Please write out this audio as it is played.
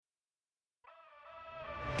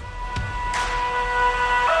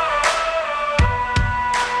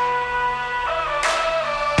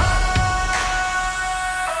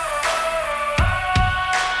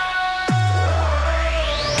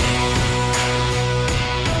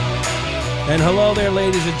And hello there,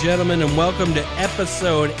 ladies and gentlemen, and welcome to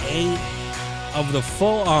episode 8 of the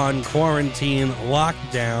full-on quarantine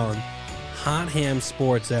lockdown Hot Ham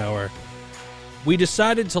Sports Hour. We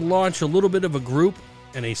decided to launch a little bit of a group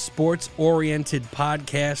and a sports-oriented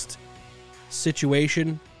podcast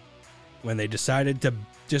situation when they decided to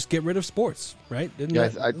just get rid of sports, right?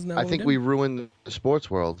 I think we ruined the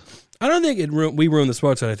sports world. I don't think we ruined the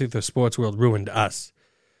sports world. I think the sports world ruined us.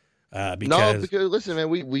 Because listen, man,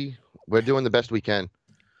 we're doing the best we can.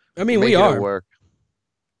 I mean, we are. Work.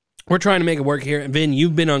 We're trying to make it work here. And Vin,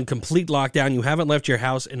 you've been on complete lockdown. You haven't left your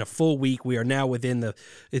house in a full week. We are now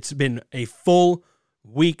it's been a full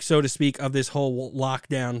week, so to speak, of this whole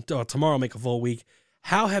lockdown. Tomorrow will make a full week.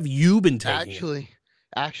 How have you been taking it?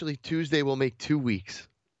 Actually, Tuesday will make 2 weeks.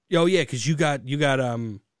 Oh yeah, because you got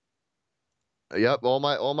Yep,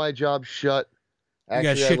 all my jobs shut.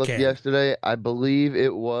 Actually, I looked yesterday. I believe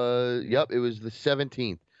it was the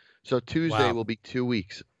 17th. So Tuesday will be 2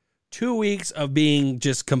 weeks. 2 weeks of being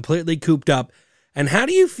just completely cooped up. And how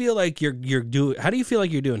do you feel like you're doing? How do you feel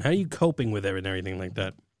like you're doing? How are you coping with it and everything like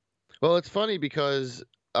that? Well, it's funny because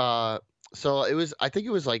so it was. I think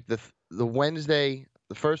it was like the Wednesday,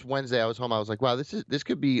 the first Wednesday I was home. I was like, wow, this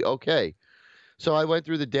could be okay. So I went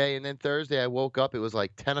through the day, and then Thursday I woke up. It was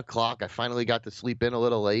like 10 o'clock. I finally got to sleep in a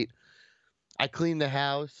little late. I cleaned the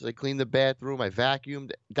house. I cleaned the bathroom. I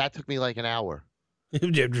vacuumed. That took me like an hour.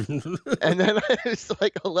 And then it's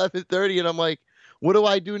like 11:30, and I'm like, what do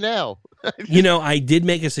I do now? I did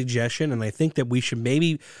make a suggestion, and I think that we should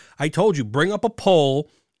I told you, bring up a poll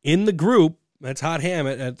in the group. That's Hot Ham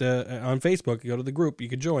on Facebook. You go to the group. You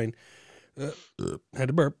could join. Had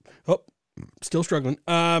to burp. Oh, still struggling.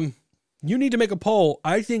 You need to make a poll.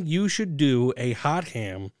 I think you should do a Hot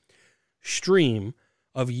Ham stream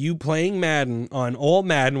of you playing Madden on all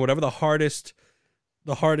Madden, whatever the hardest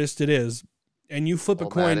it is, and you flip a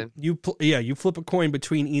coin. You flip a coin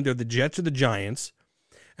between either the Jets or the Giants,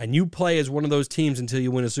 and you play as one of those teams until you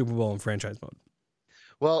win a Super Bowl in franchise mode.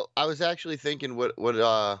 Well, I was actually thinking what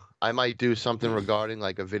I might do something regarding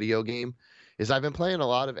like a video game. Is I've been playing a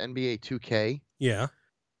lot of NBA 2K. Yeah.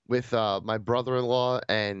 With my brother-in-law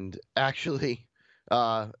and actually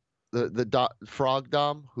the Frog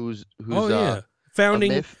Dom, who's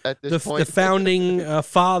founding myth at this point. The founding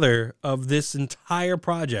father of this entire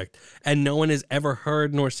project, and no one has ever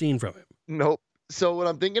heard nor seen from him. Nope. So what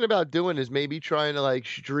I'm thinking about doing is maybe trying to like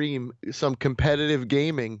stream some competitive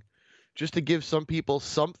gaming just to give some people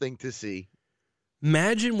something to see.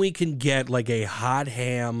 Imagine we can get like a Hot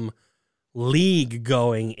Ham league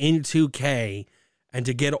going in 2K, and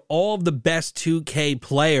to get all of the best 2K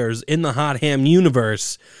players in the Hot Ham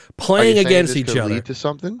universe playing against each other. Lead to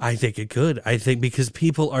something? I think it could. I think because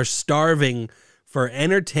people are starving for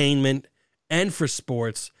entertainment and for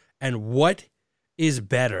sports, and what is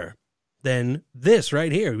better than this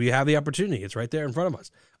right here? We have the opportunity. It's right there in front of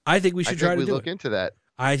us. I think we should try to look into that.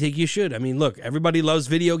 I think you should. I mean, look, everybody loves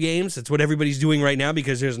video games. It's what everybody's doing right now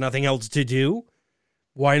because there's nothing else to do.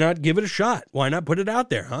 Why not give it a shot? Why not put it out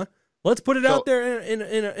there, huh? Let's put it out there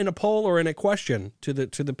in a poll or in a question to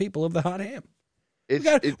the people of the Hot Ham.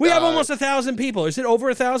 We have almost 1,000 people. Is it over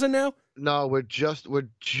 1,000 now? No, we're just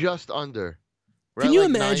under. Can you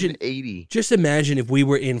imagine? 80. Just imagine if we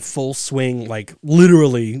were in full swing, like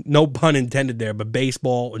literally, no pun intended there, but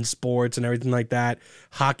baseball and sports and everything like that.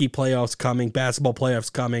 Hockey playoffs coming, basketball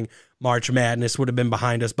playoffs coming. March Madness would have been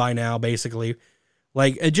behind us by now, basically.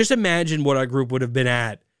 Like, just imagine what our group would have been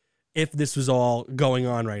at if this was all going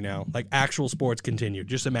on right now. Like, actual sports continued.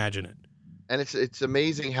 Just imagine it. And it's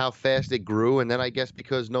amazing how fast it grew. And then I guess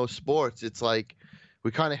because no sports, it's like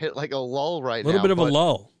we kind of hit like a lull right now. A little bit of a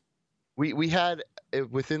lull. We had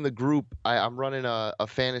within the group, I'm running a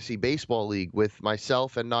fantasy baseball league with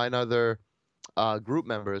myself and 9 other group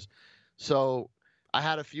members. So I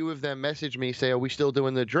had a few of them message me, say, are we still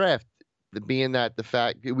doing the draft? Being that the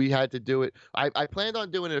fact we had to do it, I planned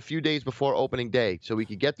on doing it a few days before opening day so we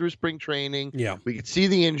could get through spring training. Yeah. We could see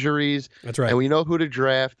the injuries. That's right. And we know who to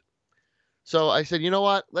draft. So I said, you know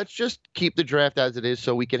what? Let's just keep the draft as it is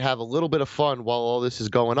so we can have a little bit of fun while all this is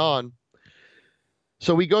going on.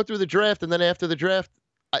 So we go through the draft, and then after the draft,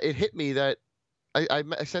 it hit me that I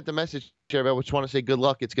sent a message to everybody. I just want to say good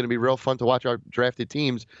luck. It's going to be real fun to watch our drafted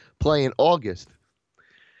teams play in August.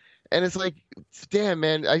 And it's like, damn,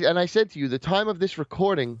 man. I said to you, the time of this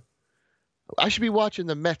recording, I should be watching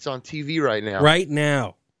the Mets on TV right now. Right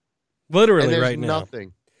now. Literally right now.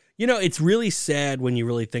 Nothing. You know, it's really sad when you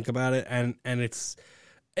really think about it. And it's,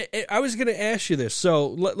 I was going to ask you this. So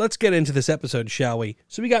let's get into this episode, shall we?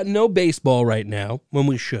 So we got no baseball right now when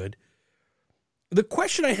we should. The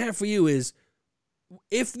question I have for you is,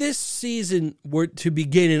 if this season were to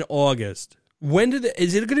begin in August,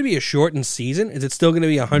 Is it going to be a shortened season? Is it still going to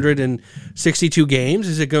be 162 games?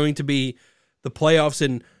 Is it going to be the playoffs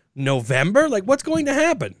in November? Like, what's going to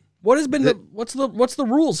happen? What has been what's the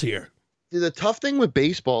rules here? The tough thing with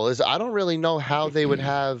baseball is I don't really know how they would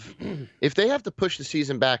have, if they have to push the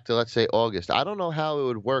season back to, let's say, August, I don't know how it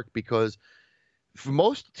would work because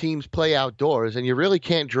most teams play outdoors and you really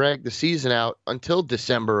can't drag the season out until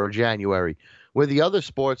December or January. With the other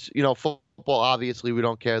sports, football, obviously we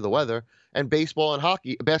don't care the weather, and basketball and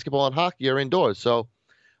hockey are indoors. So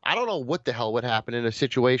I don't know what the hell would happen in a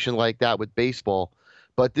situation like that with baseball,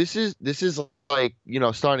 but this is like,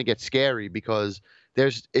 starting to get scary because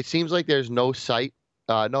it seems like there's no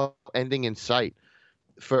ending in sight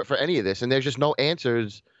for any of this. And there's just no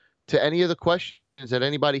answers to any of the questions that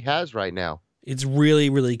anybody has right now. It's really,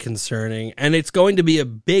 really concerning. And it's going to be a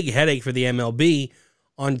big headache for the MLB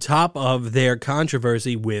on top of their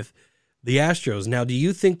controversy with the Astros. Now, do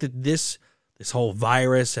you think that this whole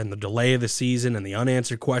virus and the delay of the season and the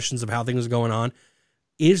unanswered questions of how things are going on,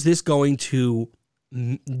 is this going to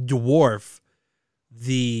dwarf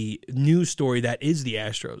the news story that is the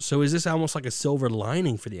Astros? So is this almost like a silver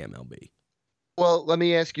lining for the MLB? Well, let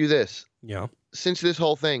me ask you this. Yeah. Since this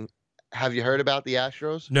whole thing, have you heard about the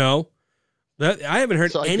Astros? No. I haven't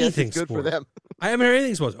heard anything. Good for them. I haven't heard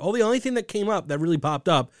anything sports. The only thing that came up that really popped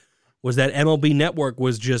up was that MLB Network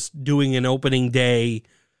was just doing an opening day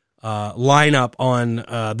lineup on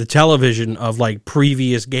the television of like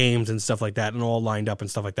previous games and stuff like that, and all lined up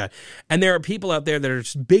and stuff like that. And there are people out there that are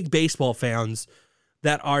big baseball fans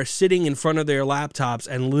that are sitting in front of their laptops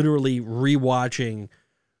and literally rewatching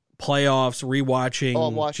playoffs, rewatching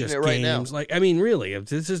I'm watching just it right games. now. Like, I mean, really,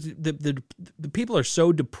 this is the people are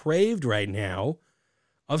so depraved right now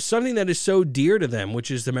of something that is so dear to them,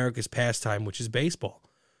 which is America's pastime, which is baseball.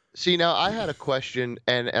 See, now I had a question,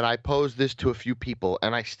 and I posed this to a few people,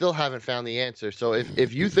 and I still haven't found the answer. So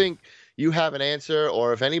if you think you have an answer,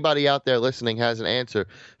 or if anybody out there listening has an answer,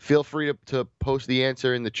 feel free to post the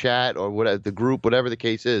answer in the chat or whatever, the group, whatever the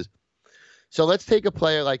case is. So let's take a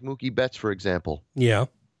player like Mookie Betts, for example. Yeah.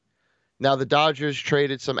 Now, the Dodgers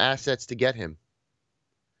traded some assets to get him.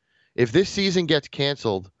 If this season gets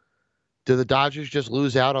canceled, do the Dodgers just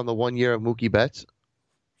lose out on the 1 year of Mookie Betts?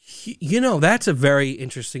 That's a very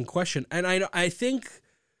interesting question. And I think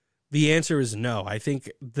the answer is no. I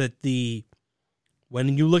think that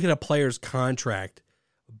when you look at a player's contract,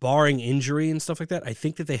 barring injury and stuff like that, I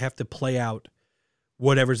think that they have to play out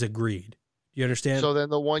whatever's agreed. You understand? So then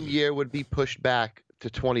the 1 year would be pushed back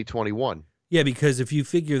to 2021. Yeah, because if you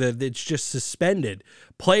figure that it's just suspended,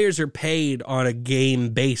 players are paid on a game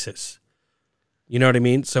basis. You know what I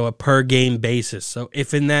mean? So a per game basis. So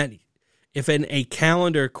if in a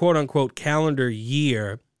calendar, quote unquote, calendar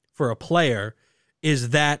year for a player is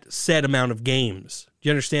that set amount of games. Do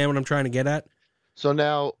you understand what I'm trying to get at? So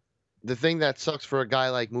now the thing that sucks for a guy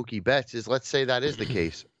like Mookie Betts is, let's say that is the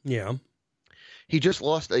case. Yeah. He just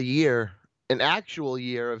lost a year, an actual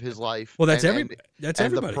year of his life. Well, that's everybody.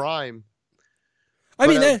 The prime. I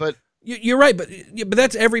mean, you're right, but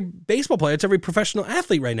that's every baseball player. It's every professional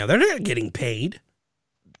athlete right now. They're not getting paid.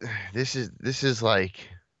 This is like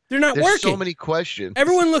they're not there's working. So many questions.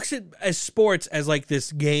 Everyone looks at sports as like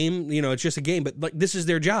this game. It's just a game, but like this is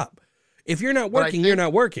their job. If you're not working, you're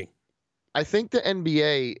not working. I think the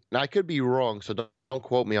NBA. Now I could be wrong, so don't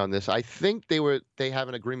quote me on this. I think they have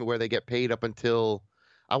an agreement where they get paid up until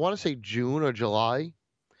I want to say June or July,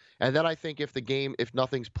 and then I think if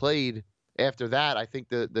nothing's played after that, I think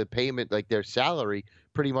the payment, like their salary,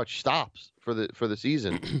 pretty much stops for the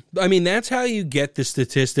season. I mean, that's how you get the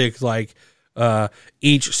statistics like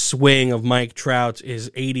each swing of Mike Trout is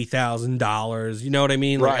 $80,000. You know what I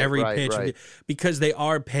mean? Like every pitch. Right. Because they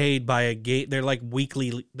are paid by a game. They're like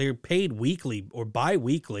weekly. They're paid weekly or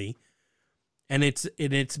bi-weekly, and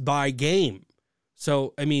it's by game.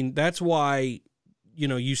 So, I mean, that's why,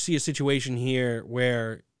 you see a situation here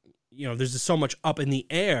where, there's just so much up in the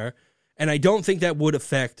air. And I don't think that would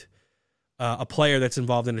affect a player that's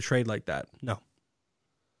involved in a trade like that. No.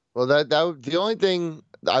 Well, the only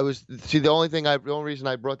reason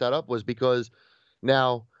I brought that up was because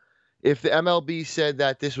now, if the MLB said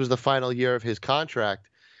that this was the final year of his contract,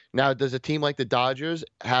 now does a team like the Dodgers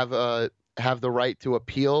have the right to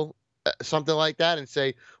appeal something like that and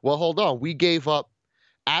say, well, hold on, we gave up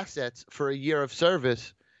assets for a year of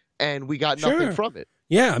service and we got nothing from it?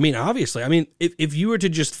 Yeah, I mean, obviously. I mean, if you were to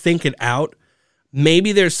just think it out,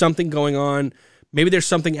 maybe there's something going on. Maybe there's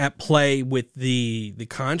something at play with the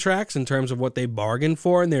contracts in terms of what they bargained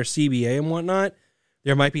for in their CBA and whatnot.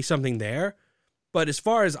 There might be something there. But as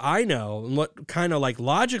far as I know, and what kind of like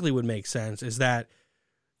logically would make sense is that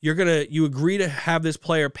you agree to have this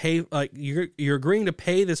player pay, like you're agreeing to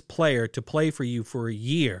pay this player to play for you for a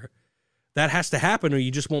year. That has to happen, or you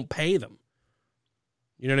just won't pay them.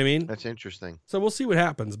 You know what I mean? That's interesting. So we'll see what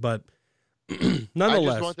happens, but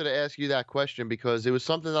nonetheless, I just wanted to ask you that question because it was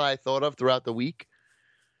something that I thought of throughout the week,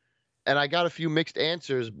 and I got a few mixed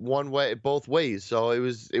answers both ways. So it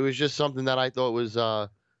was just something that I thought was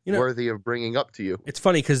worthy of bringing up to you. It's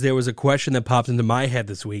funny because there was a question that popped into my head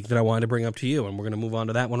this week that I wanted to bring up to you, and we're going to move on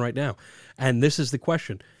to that one right now. And this is the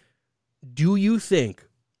question: do you think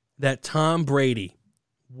that Tom Brady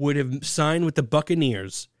would have signed with the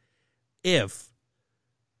Buccaneers if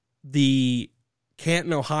the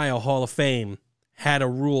Canton, Ohio Hall of Fame had a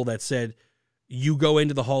rule that said you go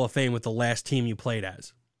into the Hall of Fame with the last team you played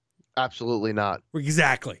as? Absolutely not.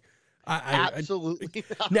 Exactly. Absolutely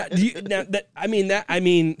not.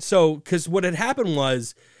 So because what had happened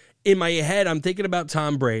was, in my head, I'm thinking about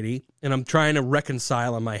Tom Brady, and I'm trying to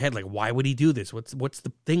reconcile in my head, like, why would he do this? What's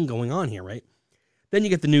the thing going on here, right? Then you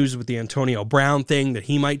get the news with the Antonio Brown thing that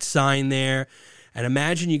he might sign there. And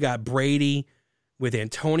imagine you got Brady with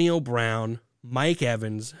Antonio Brown, Mike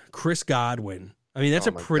Evans, Chris Godwin. I mean, that's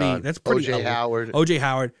pretty. OJ Howard. OJ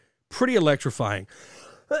Howard, pretty electrifying.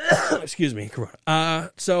 Excuse me.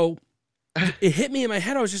 So it hit me in my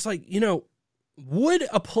head. I was just like, would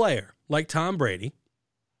a player like Tom Brady,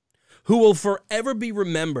 who will forever be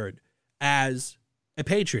remembered as a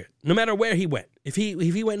Patriot, no matter where he went, if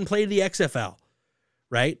he went and played the XFL,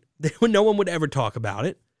 right? No one would ever talk about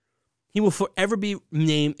it. He will forever be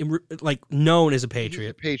known as a Patriot. He's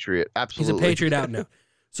a Patriot, absolutely. He's a Patriot out now.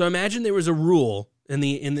 So imagine there was a rule in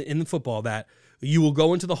the football that you will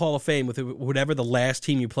go into the Hall of Fame with whatever the last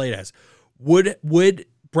team you played as. Would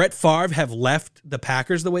Brett Favre have left the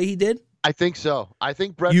Packers the way he did? I think so. I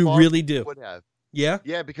think Brett Favre really do. Would have. Yeah?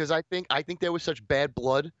 Yeah, because I think there was such bad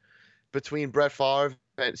blood between Brett Favre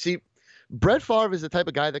and Brett Favre is the type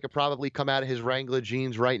of guy that could probably come out of his Wrangler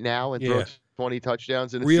jeans right now and throw 20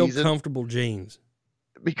 touchdowns in a season. Real comfortable jeans.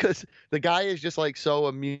 Because the guy is just so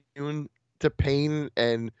immune to pain,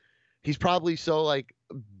 and he's probably so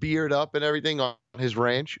beard up and everything on his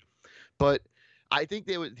ranch. But I think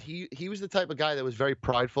he was the type of guy that was very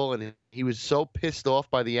prideful, and he was so pissed off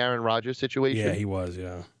by the Aaron Rodgers situation. Yeah, he was,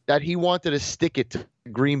 yeah. That he wanted to stick it to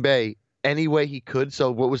Green Bay any way he could.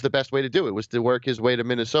 So what was the best way to do it? Was to work his way to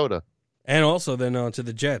Minnesota. And also then on to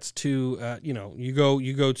the Jets. You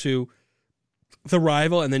go to the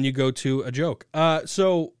rival, and then you go to a joke.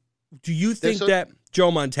 So do you think that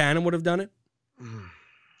Joe Montana would have done it?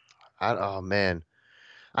 Oh man,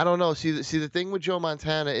 I don't know. See the thing with Joe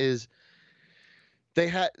Montana is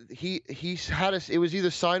it was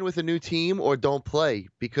either sign with a new team or don't play,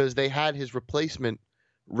 because they had his replacement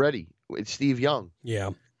ready with Steve Young.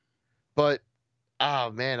 Yeah, but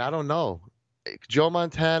man, I don't know. Joe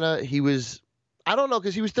Montana, I don't know,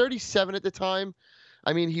 because he was 37 at the time.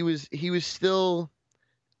 I mean, he was still,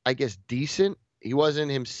 I guess, decent. He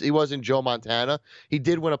wasn't Joe Montana. He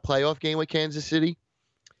did win a playoff game with Kansas City,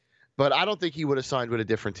 but I don't think he would have signed with a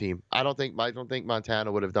different team. I don't think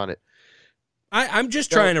Montana would have done it. I'm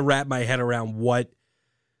just trying to wrap my head around what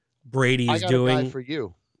Brady's doing. A guy for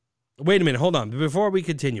you. Wait a minute, hold on. Before we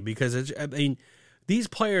continue, because these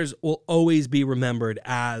players will always be remembered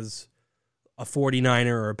as a 49er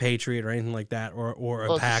or a Patriot or anything like that, or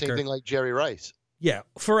a Packer. Same thing like Jerry Rice. Yeah,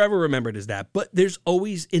 forever remembered as that. But there's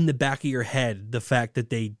always in the back of your head the fact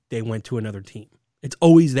that they went to another team. It's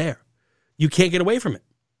always there. You can't get away from it.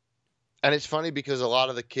 And it's funny because a lot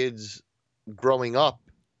of the kids growing up,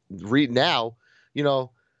 now, a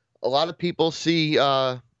lot of people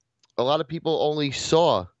only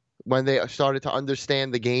saw, when they started to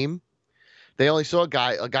understand the game, they only saw a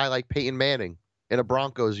guy like Peyton Manning in a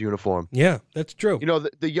Broncos uniform. Yeah, that's true.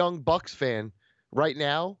 The young Bucks fan right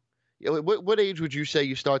now, what age would you say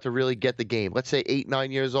you start to really get the game? Let's say 8,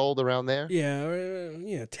 9 years old, around there?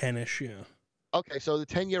 Yeah, 10-ish, yeah. Okay, so the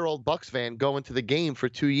 10-year-old Bucks fan going to the game for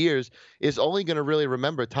 2 years is only going to really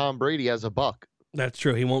remember Tom Brady as a Buck. That's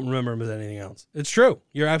true. He won't remember him as anything else. It's true.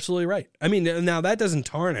 You're absolutely right. I mean, now that doesn't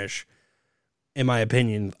tarnish, in my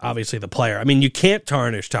opinion, obviously the player. I mean, you can't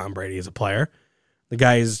tarnish Tom Brady as a player. The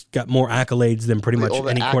guy's got more accolades than pretty much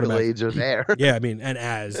any quarterback. Accolades are there. Yeah, I mean, and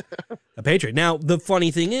as a Patriot. Now, the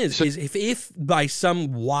funny thing is if by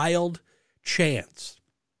some wild chance,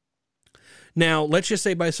 now let's just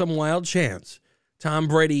say by some wild chance, Tom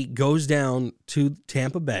Brady goes down to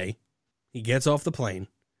Tampa Bay, he gets off the plane,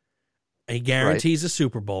 and he guarantees a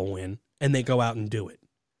Super Bowl win, and they go out and do it.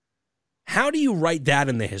 How do you write that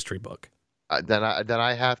in the history book? Then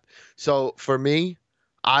I have. So for me,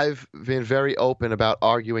 I've been very open about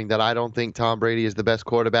arguing that I don't think Tom Brady is the best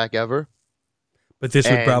quarterback ever. But this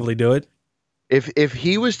would And probably do it. If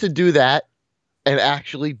he was to do that and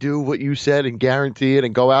actually do what you said and guarantee it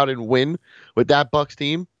and go out and win with that Bucks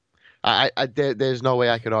team, there's no way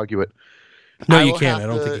I could argue it. No, you can't. I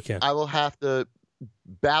don't think you can. I will have to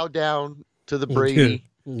bow down to the Brady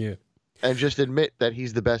Yeah. and just admit that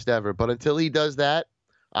he's the best ever. But until he does that,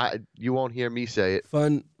 you won't hear me say it.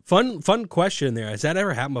 Fun question there. Has that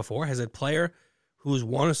ever happened before? Has a player who's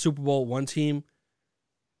won a Super Bowl, one team,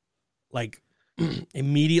 like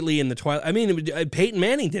immediately in the twilight? I mean, Peyton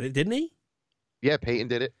Manning did it, didn't he? Yeah, Peyton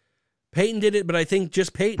did it. Peyton did it, but I think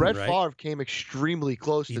just Peyton, Brett right? Favre came extremely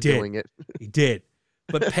close to doing it. He did.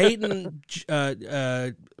 But Peyton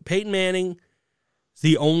Manning is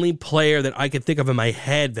the only player that I could think of in my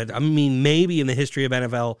head that, I mean, maybe in the history of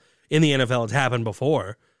NFL, in the NFL, it's happened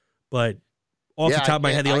before, but off the top of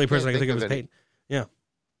my head, the only person I can think of is Peyton. Yeah.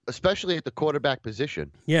 Especially at the quarterback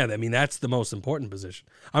position. Yeah, I mean, that's the most important position.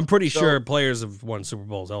 I'm pretty sure players have won Super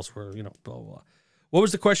Bowls elsewhere, blah, blah, blah. What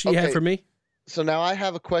was the question you had for me? So now I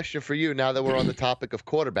have a question for you now that we're on the topic of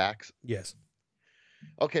quarterbacks. Yes.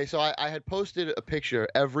 Okay, so I had posted a picture,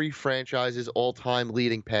 every franchise's all-time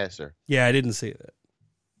leading passer. Yeah, I didn't see that.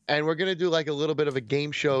 And we're going to do like a little bit of a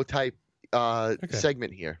game show type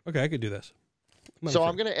segment here. Okay, I could do this. So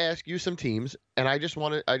I'm going to ask you some teams, and I just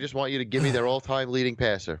want you to give me their all-time leading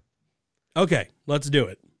passer. Okay, let's do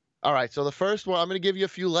it. All right, so the first one, I'm going to give you a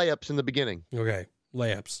few layups in the beginning. Okay,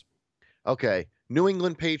 layups. Okay, New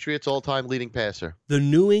England Patriots all-time leading passer. The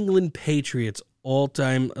New England Patriots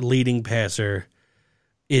all-time leading passer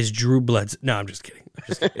is Drew Bledsoe. No, I'm just kidding.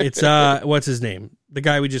 It's what's his name? The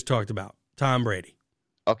guy we just talked about, Tom Brady.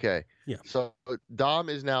 Okay. Yeah. So Dom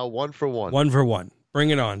is now 1 for 1. 1 for 1.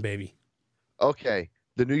 Bring it on, baby. Okay.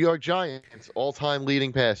 The New York Giants all-time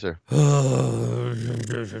leading passer.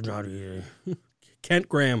 Kent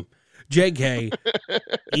Graham, J.K.,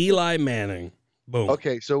 Eli Manning. Boom.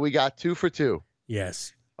 Okay, so we got 2 for 2.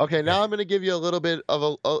 Yes. Okay, now I'm going to give you a little bit of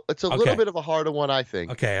little bit of a harder one, I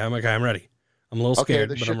think. Okay, I'm ready. I'm a little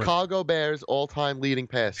scared. Okay, the Chicago Bears all-time leading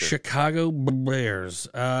passer. Chicago Bears.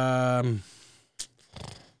 I'm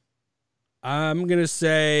gonna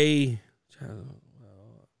say.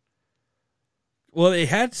 Well, they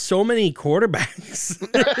had so many quarterbacks.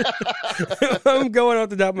 I'm going off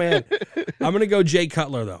the top of my head. I'm gonna go Jay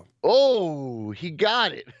Cutler though. Oh, he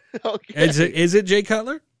got it. Okay. Is it Jay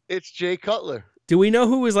Cutler? It's Jay Cutler. Do we know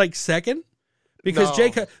who was like second? Because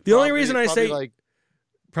No, the only reason I say like,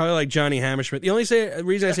 probably like Johnny Hammerschmidt. The only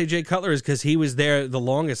reason I say Jay Cutler is because he was there the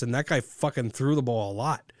longest, and that guy fucking threw the ball a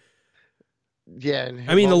lot. Yeah, I mean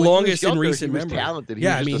the when he was longest younger, in recent he was memory. talented. He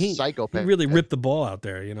Yeah, was I mean just a psychopath. he really ripped the ball out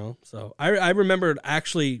there, So I remembered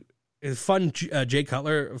actually a fun Jay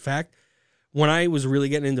Cutler fact when I was really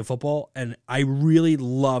getting into football, and I really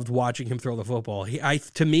loved watching him throw the football.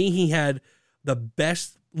 To me he had the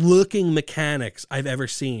best looking mechanics I've ever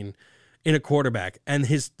seen in a quarterback, and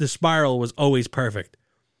the spiral was always perfect.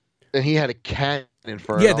 And he had a cannon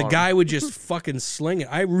for the guy would just fucking sling it.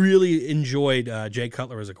 I really enjoyed Jay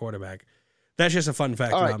Cutler as a quarterback. That's just a fun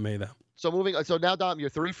fact about me, though. So now, Dom, you're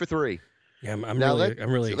 3 for 3. Yeah, I'm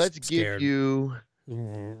really let's scared. give you.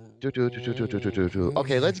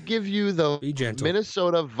 Okay, let's give you the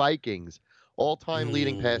Minnesota Vikings all-time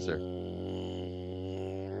leading passer.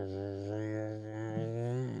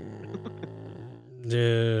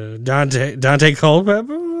 Dante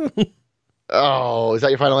Culpepper. Oh, is that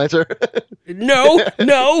your final answer? No.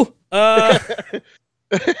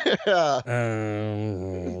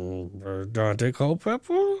 Dante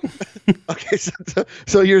Culpepper. Okay,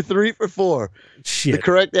 so you're 3 for 4. Shit. The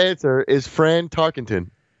correct answer is Fran Tarkenton.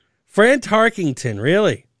 Fran Tarkenton,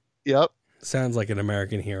 really? Yep. Sounds like an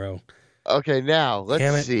American hero. Okay, now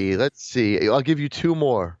let's see. I'll give you 2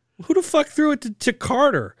 more. Who the fuck threw it to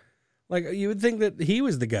Carter? Like you would think that he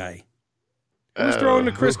was the guy. Who's throwing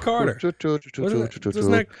to Chris Carter?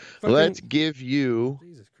 Let's give you.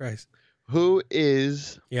 Jesus Christ. Who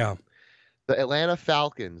is the Atlanta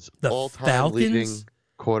Falcons all-time leading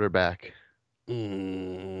quarterback?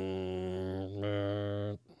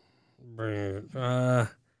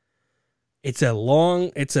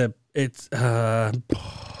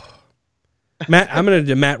 Matt. I'm gonna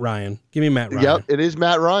do Matt Ryan. Give me Matt Ryan. Yep, it is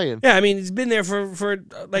Matt Ryan. Yeah, I mean he's been there for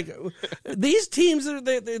like these teams.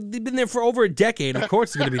 They've been there for over a decade. Of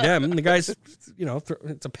course, it's gonna be them. And the guys,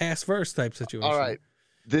 it's a pass first type situation. All right,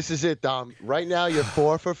 this is it, Dom. Right now, you're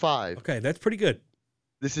 4 for 5. Okay, that's pretty good.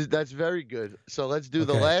 That's very good. So let's do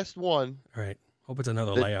the last one. All right. Hope it's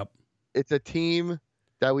another layup. It's a team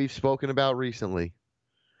that we've spoken about recently.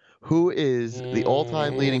 Who is the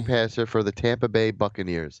all-time leading passer for the Tampa Bay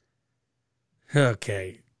Buccaneers?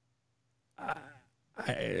 Okay.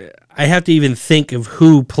 I have to even think of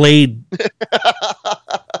who played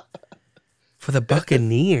for the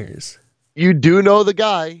Buccaneers. You do know the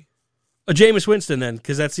guy. Jameis Winston, then,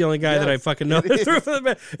 because that's the only guy that I fucking know.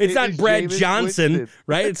 It's not Brad Jameis Johnson, Winston.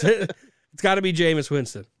 right? It's got to be Jameis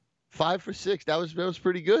Winston. 5 for 6. That was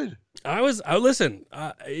pretty good. Listen,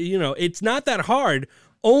 it's not that hard,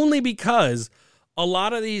 only because a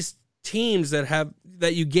lot of these teams that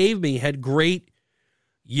you gave me had great,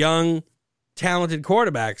 young, talented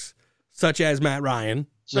quarterbacks, such as Matt Ryan.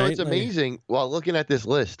 So right? it's amazing, while looking at this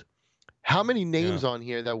list, how many names on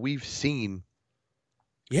here that we've seen.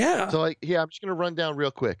 Yeah. So, I'm just going to run down real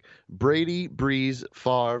quick. Brady, Breeze,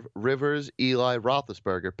 Favre, Rivers, Eli,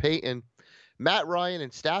 Roethlisberger, Peyton, Matt Ryan,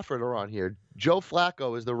 and Stafford are on here. Joe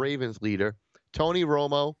Flacco is the Ravens leader. Tony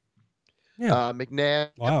Romo,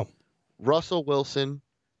 McNabb, Wow. Russell Wilson,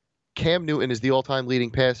 Cam Newton is the all-time leading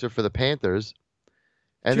passer for the Panthers.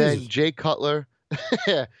 And then Jay Cutler,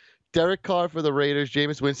 Derek Carr for the Raiders,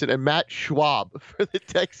 Jameis Winston, and Matt Schwab for the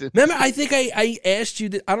Texans. Remember, I think I asked you,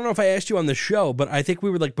 I don't know if I asked you on the show, but I think we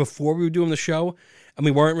were before we were doing the show, and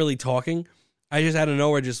we weren't really talking. I just out of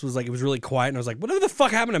nowhere just was it was really quiet, and I was like, whatever the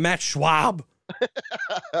fuck happened to Matt Schwab?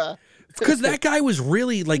 Because that guy was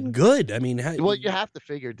really, good. I mean, well, you have to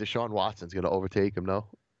figure Deshaun Watson's going to overtake him, no?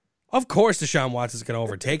 Of course Deshaun Watson's going to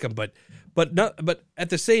overtake him, but at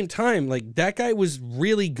the same time, that guy was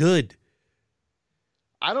really good.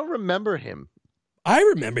 I don't remember him. I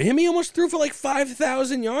remember him. He almost threw for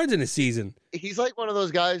 5,000 yards in a season. He's one of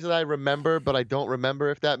those guys that I remember, but I don't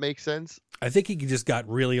remember, if that makes sense. I think he just got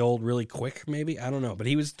really old really quick, maybe. I don't know. But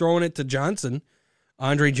he was throwing it to Johnson,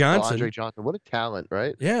 Andre Johnson. Andre Johnson. What a talent,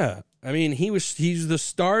 right? Yeah. I mean, he's the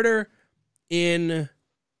starter in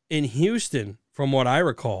Houston, from what I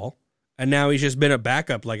recall. And now he's just been a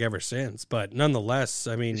backup ever since. But nonetheless,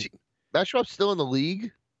 I mean, Matt Schwab's still in the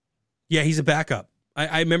league? Yeah, he's a backup.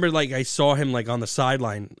 I remember I saw him on the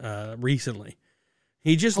sideline recently.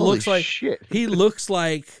 He just looks like shit. He looks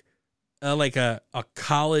like a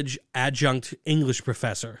college adjunct English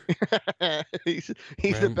professor. he's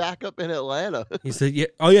the backup in Atlanta. He's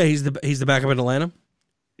the backup in Atlanta.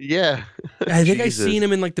 Yeah, I think I seen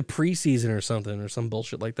him in the preseason or something or some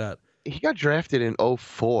bullshit like that. He got drafted in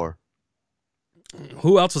 2004.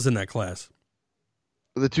 Who else was in that class?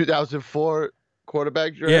 The 2004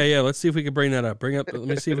 quarterback draft. Yeah. Let's see if we can bring that up. Let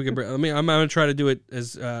me see if we can bring. I'm going to try to do it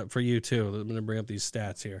as for you too. I'm going to bring up these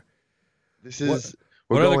stats here.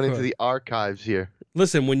 We're going into the archives here.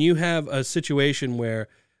 Listen, when you have a situation where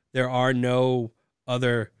there are no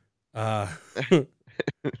other, you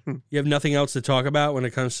have nothing else to talk about when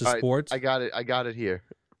it comes to sports. I got it here.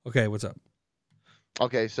 Okay, what's up?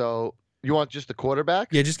 Okay, so you want just the quarterbacks?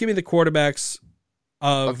 Yeah, just give me the quarterbacks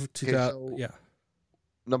of 2000. Yeah.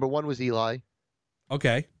 Number 1 was Eli.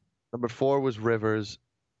 Okay. Number 4 was Rivers.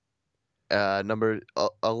 Number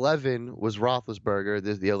 11 was Roethlisberger.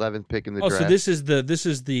 This is the 11th pick in the draft. So this is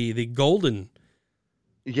the golden.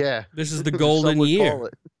 Yeah. This is the golden year.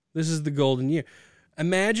 This is the golden year.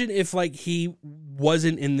 Imagine if he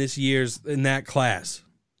wasn't in in that class.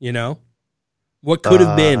 What could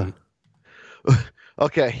have been?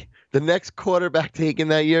 Okay. The next quarterback taken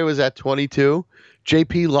that year was at 22,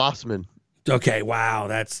 J.P. Lossman. Okay. Wow.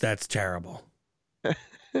 That's terrible.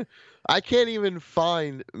 I can't even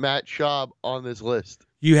find Matt Schaub on this list.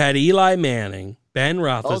 You had Eli Manning, Ben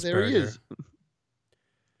Roethlisberger. Oh, there he is.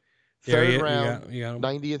 There Third round, you got him.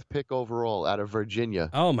 90th pick overall out of Virginia.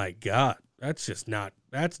 Oh my God, that's not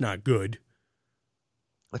good.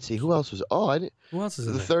 Let's see who else was. Oh, I didn't. Who else is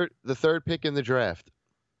in the third pick in the draft?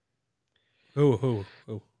 Who?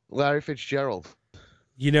 Larry Fitzgerald.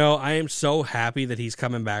 I am so happy that he's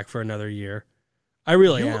coming back for another year. I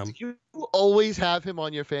really am. You always have him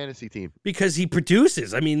on your fantasy team because he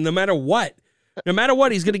produces. I mean, no matter what,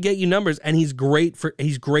 he's going to get you numbers, and he's great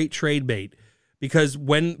trade bait. Because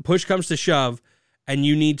when push comes to shove, and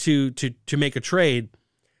you need to make a trade,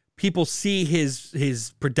 people see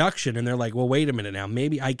his production, and they're like, "Well, wait a minute now.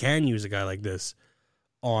 Maybe I can use a guy like this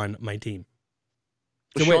on my team."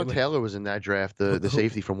 So Sean Taylor was in that draft, the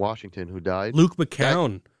safety from Washington who died. Luke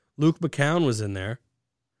McCown. Luke McCown was in there.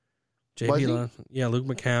 Yeah, Luke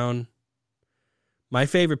McCown. My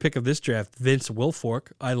favorite pick of this draft, Vince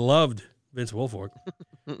Wilfork. I loved Vince Wilfork.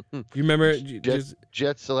 You remember?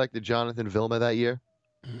 Jets selected Jonathan Vilma that year.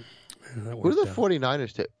 Who did the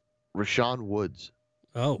 49ers take? Rashawn Woods.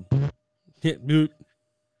 Oh.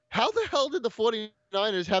 How the hell did the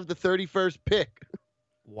 49ers have the 31st pick?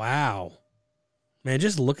 Wow. Man,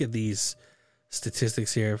 just look at these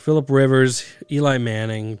statistics here. Phillip Rivers, Eli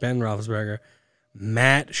Manning, Ben Roethlisberger,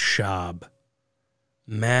 Matt Schaub.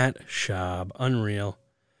 Unreal.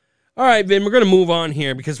 All right, Vin, we're going to move on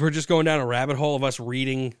here because we're just going down a rabbit hole of us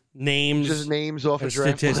reading names. Just names off of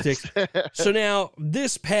draft statistics. lists. So now,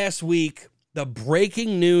 this past week, the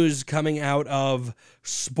breaking news coming out of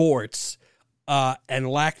sports and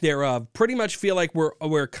lack thereof pretty much feel like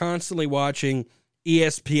we're constantly watching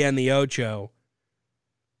ESPN The Ocho.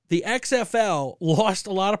 The XFL lost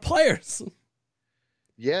a lot of players.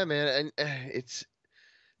 Yeah, man, and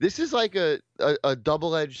this is like a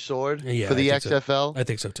double-edged sword for the XFL. I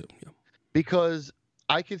think so too. Yeah. Because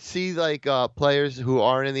I could see like players who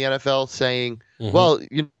aren't in the NFL saying, Mhm.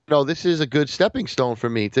 well, this is a good stepping stone for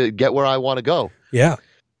me to get where I want to go. Yeah.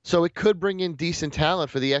 So it could bring in decent talent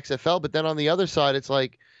for the XFL, but then on the other side, it's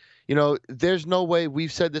like, there's no way.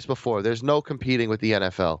 We've said this before. There's no competing with the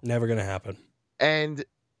NFL. Never going to happen. And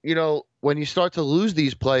when you start to lose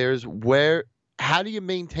these players, how do you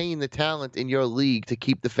maintain the talent in your league to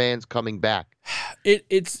keep the fans coming back? It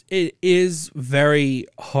is very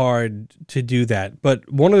hard to do that.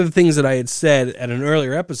 But one of the things that I had said at an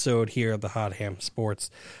earlier episode here of the Hot Ham Sports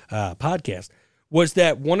podcast was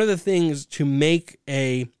that one of the things to make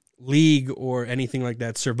a league or anything like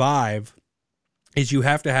that survive is you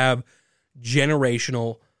have to have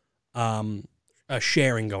generational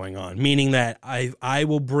sharing going on, meaning that I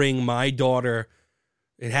will bring my daughter.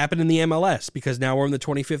 It happened in the MLS because now we're in the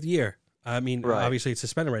 25th year. I mean, Right. Obviously it's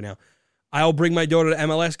suspended right now. I'll bring my daughter to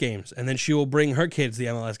MLS games, and then she will bring her kids to the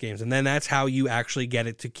MLS games, and then that's how you actually get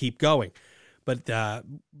it to keep going. But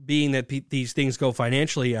being that these things go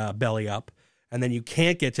financially belly up, and then you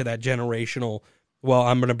can't get to that generational, well,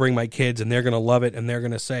 I'm going to bring my kids, and they're going to love it, and they're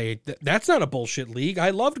going to say, that's not a bullshit league.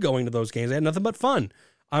 I loved going to those games. I had nothing but fun.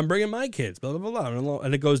 I'm bringing my kids, blah, blah, blah, blah.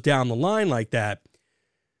 And it goes down the line like that.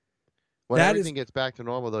 When everything gets back to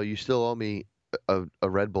normal, though, you still owe me a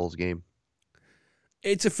Red Bulls game.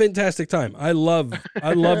 It's a fantastic time. I love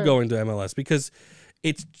going to MLS because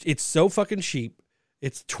it's so fucking cheap.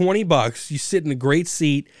 It's $20. You sit in a great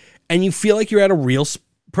seat and you feel like you're at a real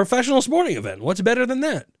professional sporting event. What's better than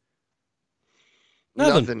that?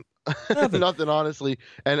 Nothing. Nothing, honestly.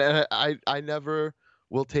 And I never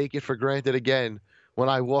will take it for granted again when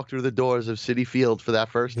I walk through the doors of Citi Field for that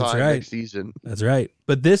first time next season. That's right.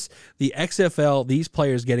 But the XFL, these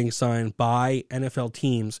players getting signed by NFL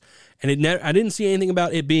teams, and I didn't see anything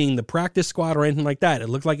about it being the practice squad or anything like that. It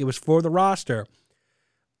looked like it was for the roster.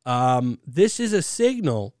 This is a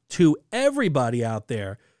signal to everybody out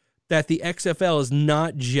there that the XFL is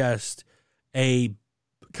not just a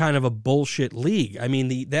kind of a bullshit league. I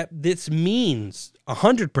mean, this means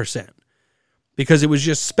 100%. Because it was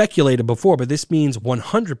just speculated before, but this means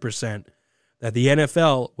 100% that the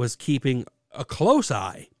NFL was keeping a close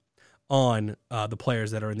eye on the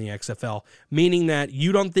players that are in the XFL, meaning that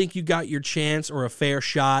you don't think you got your chance or a fair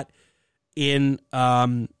shot in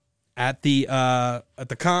at the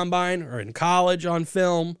combine or in college on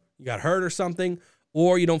film, you got hurt or something,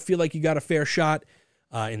 or you don't feel like you got a fair shot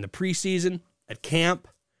in the preseason at camp.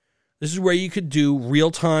 This is where you could do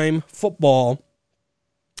real-time football,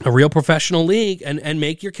 a real professional league, and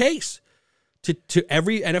make your case to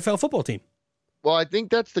every NFL football team. Well, I think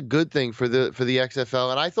that's the good thing for the XFL,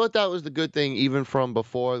 and I thought that was the good thing even from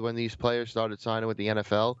before when these players started signing with the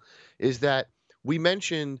NFL, is that we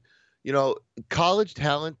mentioned, college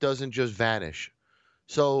talent doesn't just vanish.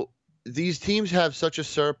 So these teams have such a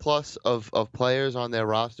surplus of players on their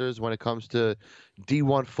rosters when it comes to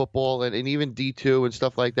D1 football and even D2 and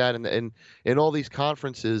stuff like that, and in all these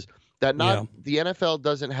conferences, that the NFL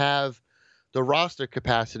doesn't have the roster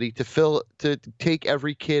capacity to take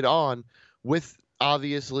every kid on, with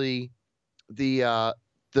obviously the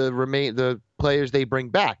players they bring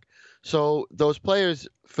back. So those players,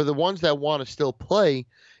 for the ones that want to still play,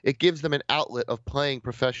 it gives them an outlet of playing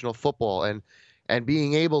professional football and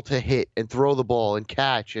being able to hit and throw the ball and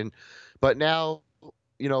catch. But now,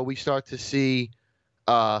 we start to see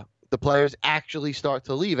the players actually start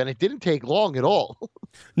to leave, and it didn't take long at all.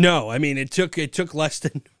 No, I mean, it took less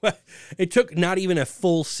than it took not even a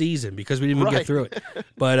full season because we didn't even get through it.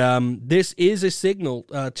 But this is a signal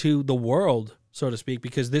to the world, so to speak,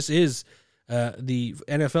 because this is the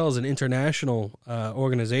NFL is an international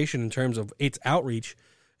organization in terms of its outreach,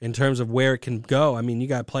 in terms of where it can go. I mean, you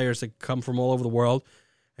got players that come from all over the world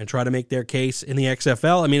and try to make their case in the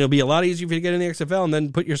XFL. I mean, it'll be a lot easier if you get in the XFL and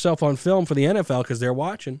then put yourself on film for the NFL because they're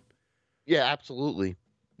watching. Yeah, absolutely.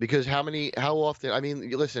 Because how often, I mean,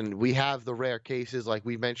 listen, we have the rare cases like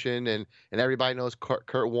we mentioned, and everybody knows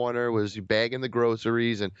Kurt Warner was bagging the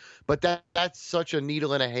groceries, but that's such a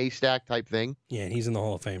needle in a haystack type thing. Yeah, and he's in the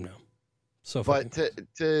Hall of Fame now. So, but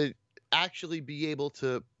to actually be able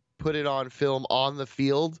to put it on film on the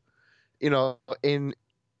field, in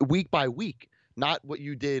week by week, not what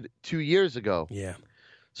you did 2 years ago. Yeah.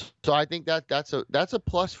 So I think that's a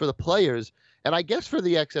plus for the players, and I guess for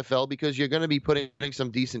the XFL, because you're going to be putting some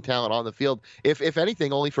decent talent on the field, if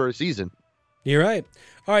anything, only for a season. You're right.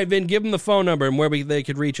 All right, Vin, give them the phone number and where they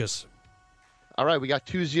could reach us. All right, we got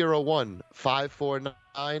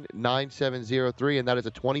 201-549-9703, and that is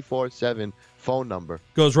a 24/7 phone number.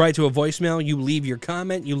 Goes right to a voicemail. You leave your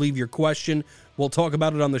comment, you leave your question. We'll talk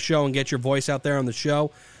about it on the show and get your voice out there on the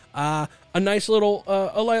show. A nice little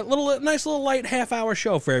light half-hour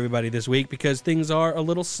show for everybody this week because things are a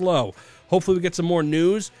little slow. Hopefully we get some more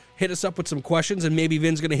news. Hit us up with some questions, and maybe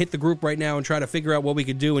Vin's going to hit the group right now and try to figure out what we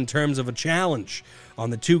could do in terms of a challenge on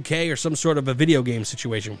the 2K or some sort of a video game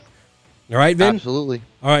situation. All right, Vin? Absolutely.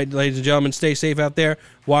 All right, ladies and gentlemen, stay safe out there.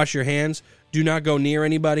 Wash your hands. Do not go near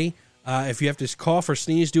anybody. If you have to cough or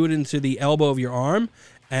sneeze, do it into the elbow of your arm,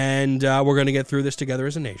 and we're going to get through this together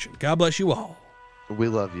as a nation. God bless you all. We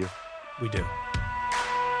love you. We do.